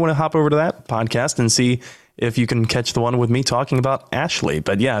 you might want to hop over to that podcast and see if you can catch the one with me talking about Ashley.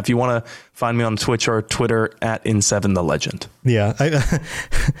 But yeah, if you want to find me on Twitch or Twitter at In7TheLegend. Yeah.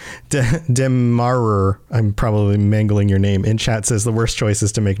 Demarer, I'm probably mangling your name, in chat says the worst choice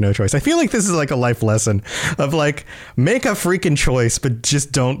is to make no choice. I feel like this is like a life lesson of like, make a freaking choice, but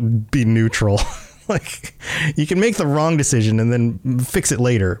just don't be neutral. Like, you can make the wrong decision and then fix it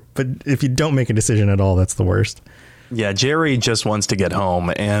later. But if you don't make a decision at all, that's the worst. Yeah, Jerry just wants to get home,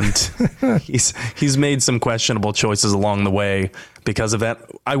 and he's made some questionable choices along the way because of that.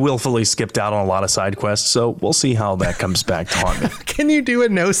 I willfully skipped out on a lot of side quests, so we'll see how that comes back to haunt me. Can you do a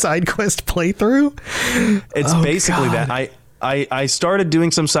no side quest playthrough? It's basically that. I started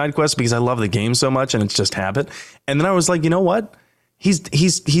doing some side quests because I love the game so much, and it's just habit. And then I was like, you know what?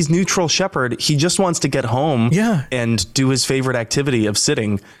 He's Neutral Shepard. He just wants to get home and do his favorite activity of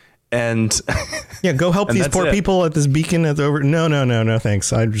sitting. And yeah, go help these poor people at this beacon that's over. No,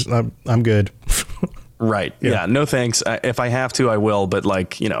 thanks. I'm good. Right. Yeah. No, thanks. If I have to, I will. But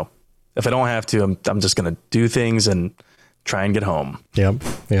if I don't have to, I'm just going to do things and try and get home. Yep.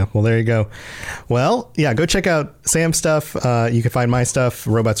 Yeah. Well, there you go. Well, yeah, go check out Sam's stuff. You can find my stuff,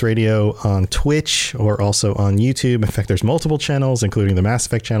 Robots Radio, on Twitch or also on YouTube. In fact, there's multiple channels, including the Mass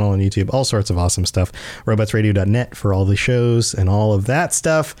Effect channel on YouTube, all sorts of awesome stuff. Robotsradio.net for all the shows and all of that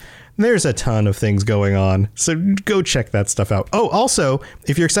stuff. There's a ton of things going on, so go check that stuff out. Oh, also,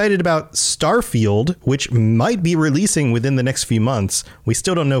 if you're excited about Starfield, which might be releasing within the next few months, we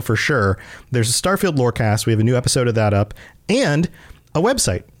still don't know for sure. There's a Starfield Lorecast. We have a new episode of that up, and a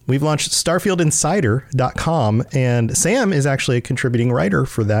website. We've launched starfieldinsider.com, and Sam is actually a contributing writer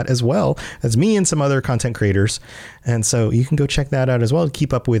for that as well as me and some other content creators. And so you can go check that out as well to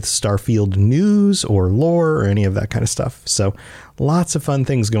keep up with Starfield news or lore or any of that kind of stuff. So lots of fun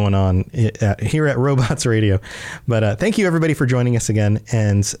things going on here at Robots Radio. But thank you, everybody, for joining us again,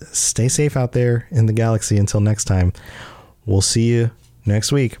 and stay safe out there in the galaxy. Until next time, we'll see you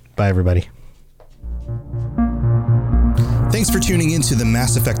next week. Bye, everybody. Thanks for tuning into the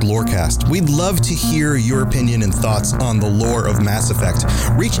Mass Effect Lorecast. We'd love to hear your opinion and thoughts on the lore of Mass Effect.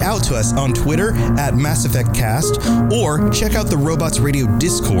 Reach out to us on Twitter at Mass Effect Cast, or check out the Robots Radio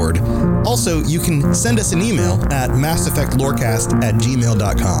Discord. Also, you can send us an email at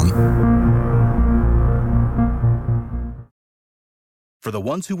masseffectlorecast@gmail.com. For the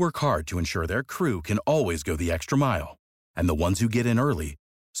ones who work hard to ensure their crew can always go the extra mile, and the ones who get in early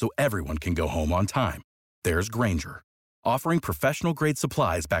so everyone can go home on time, there's Grainger, offering professional-grade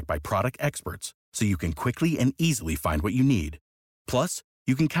supplies backed by product experts so you can quickly and easily find what you need. Plus,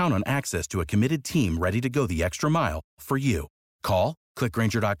 you can count on access to a committed team ready to go the extra mile for you. Call, click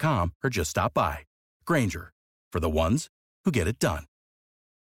Grainger.com, or just stop by. Grainger, for the ones who get it done.